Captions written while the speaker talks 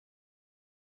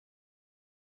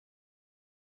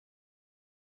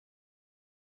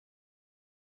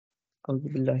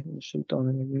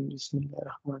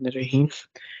बिस्मिल्लाहिर्रहमानिर्रहीम।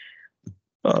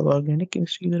 अब organic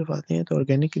chemistry की तरफ आते हैं। तो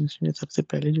ऑर्गेनिक केमिस्ट्री में सबसे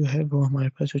पहले जो है वो हमारे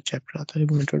पास जो चैप्टर आता है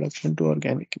वो इंट्रोडक्शन टू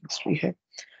ऑर्गेनिक केमिस्ट्री है।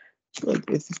 तो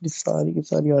बेसिकली सारी की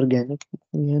सारी ऑर्गेनिक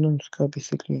है ना, उसका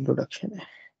बेसिकली इंट्रोडक्शन है।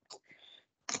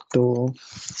 तो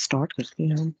स्टार्ट करते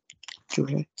हैं हम। जो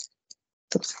है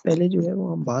सबसे पहले जो है वो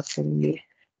हम बात करेंगे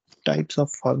टाइप्स ऑफ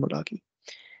फार्मूला की।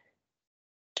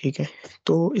 ठीक है,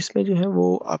 तो इसमें जो है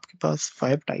वो आपके पास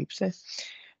 5 टाइप्स है।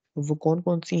 वो कौन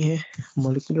कौन सी हैं?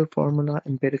 Molecular formula,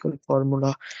 empirical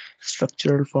formula,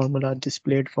 structural formula,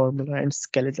 displayed formula and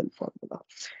skeletal formula.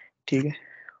 ठीक है,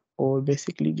 और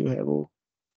बेसिकली जो है वो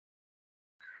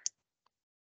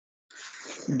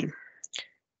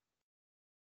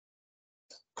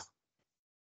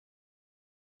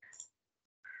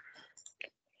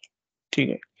ठीक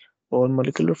है, और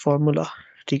मॉलिक्यूलर फार्मूला,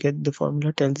 ठीक है, the formula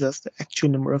tells us the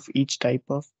actual number of each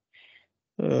type of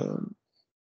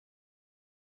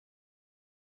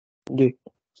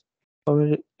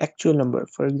और एक्चुअल नंबर,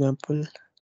 फॉर एग्जांपल,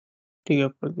 ठीक है,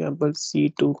 for example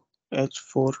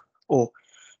C2H4O।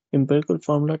 empirical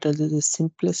formula tells us the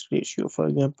simplest ratio, for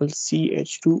example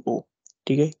CH2O।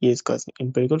 ठीक है, ये इसका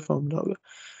empirical formula हो गया।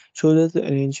 shows us the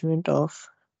arrangement of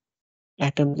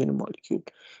atoms in a molecule।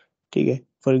 ठीक है,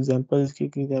 फॉर एग्जांपल इसकी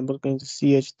एग्जांपल करें तो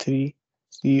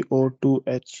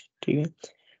CH3CO2H। ठीक है,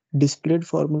 डिस्प्लेड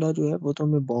फार्मूला जो है वो तो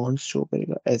हमें बॉन्ड्स शो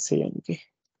करेगा ऐसे, यानी कि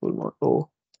फुल बॉन्ड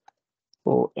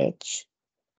OH,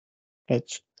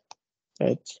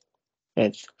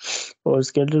 और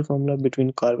skeletal formula between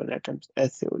carbon atoms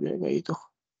ऐसे हो जाएगा। ये तो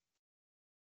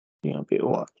यहाँ पे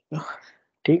O आ जाएगा।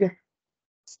 ठीक है,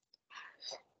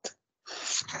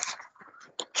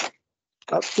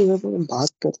 अब तो जब हम बात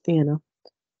करते हैं ना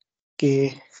कि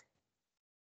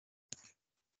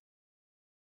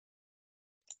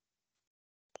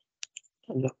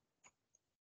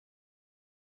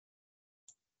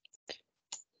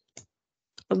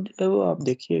अब जो है वो आप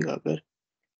देखिएगा, अगर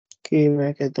कि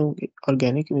मैं कहता हूँ कि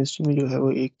ऑर्गेनिक केमिस्ट्री में जो है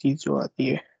वो एक चीज जो आती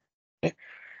है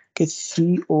कि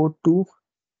CO2,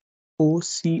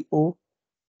 OCO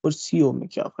और CO में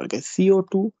क्या फर्क है।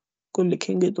 CO2 को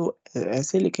लिखेंगे तो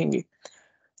ऐसे लिखेंगे,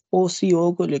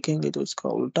 OCO को लिखेंगे तो इसका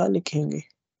उल्टा लिखेंगे,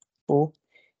 ओ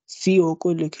CO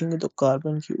को लिखेंगे तो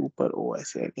कार्बन के ऊपर O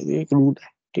ऐसे आएगा। ये एक रूल है,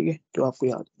 ठीक है, जो आपको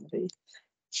याद होना चाहिए।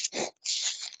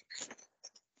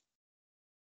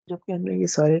 जबकि हमने ये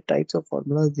सारे टाइप्स ऑफ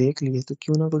फार्मूलाज देख लिए, तो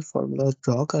क्यों ना कुछ फार्मूलाज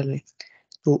ड्रॉ कर लें।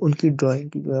 तो उनकी ड्राइंग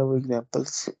की जो है वो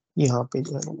एग्जांपल्स यहाँ पे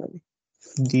जो है मैंने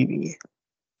दी हुई है।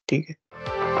 ठीक है।